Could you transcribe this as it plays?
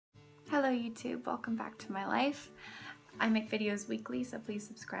Hello YouTube, welcome back to my life. I make videos weekly, so please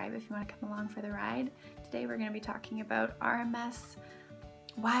subscribe if you want to come along for the ride. Today we're going to be talking about RMS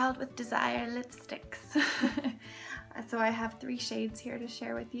Wild with Desire lipsticks. So I have 3 shades here to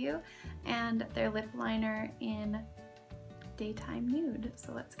share with you, and they're lip liner in Daytime Nude.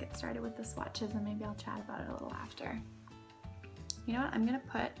 So let's get started with the swatches and maybe I'll chat about it a little after. You know what, I'm going to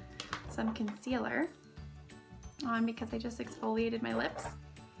put some concealer on because I just exfoliated my lips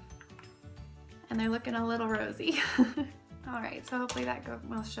and they're looking a little rosy. Alright, so hopefully that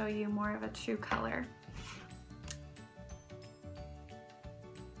will show you more of a true color.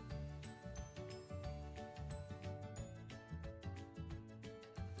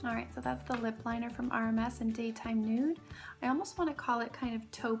 Alright, so that's the lip liner from RMS in Daytime Nude. I almost want to call it kind of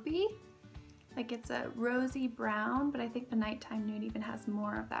taupey. Like it's a rosy brown, but I think the Nighttime Nude even has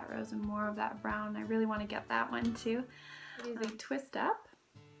more of that rose and more of that brown. I really want to get that one too. It is a twist up,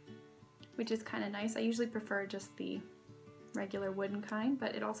 which is kind of nice. I usually prefer just the regular wooden kind,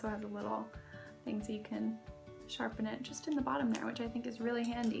 but it also has a little thing so you can sharpen it just in the bottom there, which I think is really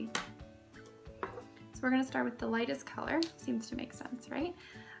handy. So we're going to start with the lightest color. Seems to make sense, right?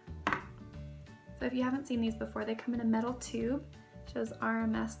 So if you haven't seen these before, they come in a metal tube. Shows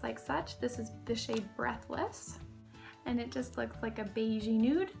RMS like such. This is the shade Breathless, and it just looks like a beigey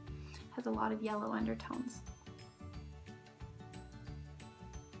nude. Has a lot of yellow undertones.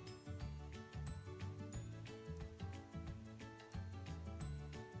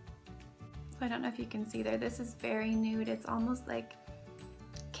 So I don't know if you can see there, this is very nude. It's almost like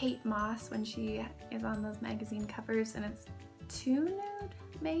Kate Moss when she is on those magazine covers, and it's too nude,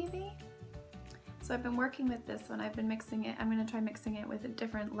 maybe? So I've been working with this one. I've been mixing it. I'm going to try mixing it with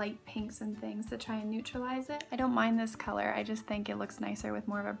different light pinks and things to try and neutralize it. I don't mind this color. I just think it looks nicer with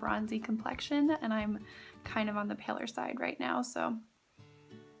more of a bronzy complexion, and I'm kind of on the paler side right now, so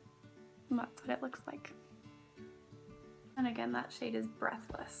that's what it looks like. And again, that shade is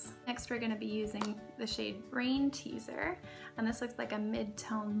Breathless. Next we're going to be using the shade Brain Teaser, and this looks like a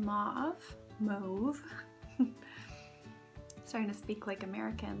mid-tone mauve. Starting to speak like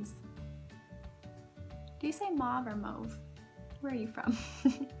Americans. Do you say mauve or mauve? Where are you from?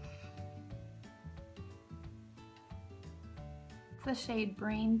 It's the shade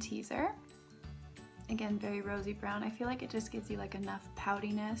Brain Teaser. Again, very rosy brown. I feel like it just gives you like enough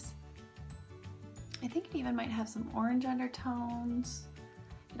poutiness. I think it even might have some orange undertones.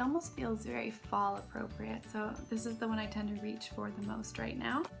 It almost feels very fall appropriate, so this is the one I tend to reach for the most right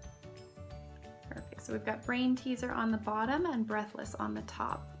now. Perfect, so we've got Brain Teaser on the bottom and Breathless on the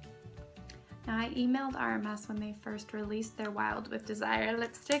top. Now I emailed RMS when they first released their Wild with Desire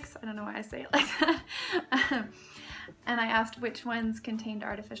lipsticks. I don't know why I say it like that. And I asked which ones contained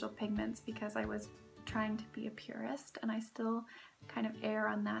artificial pigments because I was trying to be a purist, and I still kind of err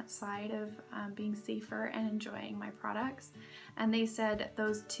on that side of being safer and enjoying my products. And they said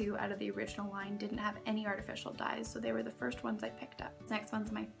those 2 out of the original line didn't have any artificial dyes, so they were the first ones I picked up. This next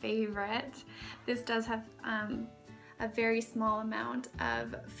one's my favorite. This does have a very small amount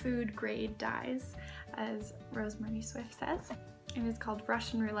of food grade dyes, as Rosemary Swift says. It is called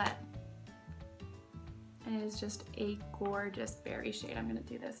Russian Roulette, and it is just a gorgeous berry shade. I'm going to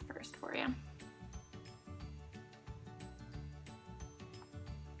do this first for you.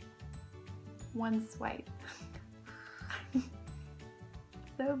 One swipe.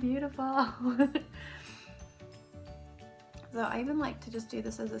 So beautiful. So I even like to just do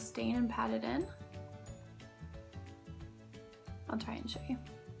this as a stain and pat it in. I'll try and show you.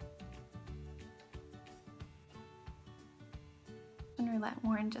 And Roulette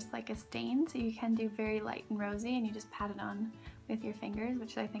worn just like a stain, so you can do very light and rosy, and you just pat it on with your fingers,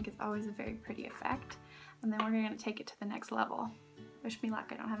 which I think is always a very pretty effect. And then we're going to take it to the next level. Wish me luck,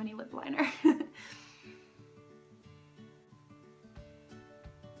 I don't have any lip liner.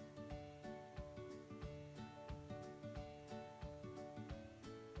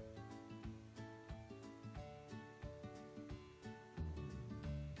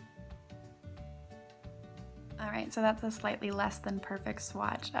 Alright, so that's a slightly less than perfect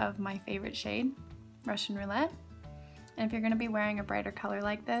swatch of my favorite shade, Russian Roulette. And if you're going to be wearing a brighter color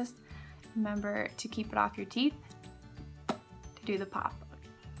like this, remember to keep it off your teeth to do the pop.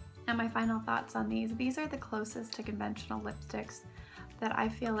 And my final thoughts on these are the closest to conventional lipsticks that I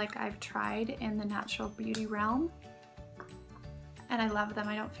feel like I've tried in the natural beauty realm. And I love them.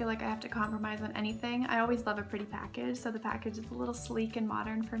 I don't feel like I have to compromise on anything. I always love a pretty package, so the package is a little sleek and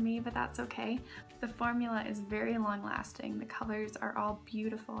modern for me, but that's okay. The formula is very long lasting. The colors are all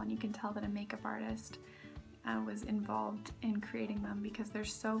beautiful, and you can tell that a makeup artist was involved in creating them because they're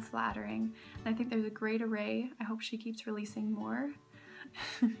so flattering. And I think there's a great array. I hope she keeps releasing more.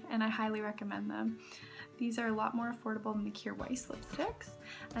 and I highly recommend them. These are a lot more affordable than the Kjaer Weis lipsticks.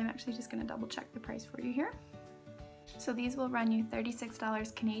 I'm actually just gonna double check the price for you here. So these will run you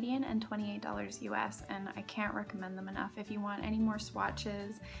 $36 Canadian and $28 US, and I can't recommend them enough. If you want any more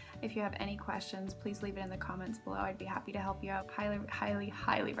swatches, if you have any questions, please leave it in the comments below. I'd be happy to help you out. Highly, highly,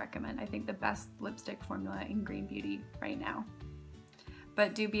 highly recommend. I think the best lipstick formula in green beauty right now.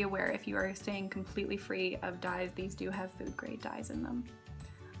 But do be aware, if you are staying completely free of dyes, these do have food grade dyes in them.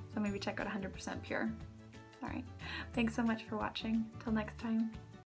 So maybe check out 100% Pure. All right, thanks so much for watching. Till next time.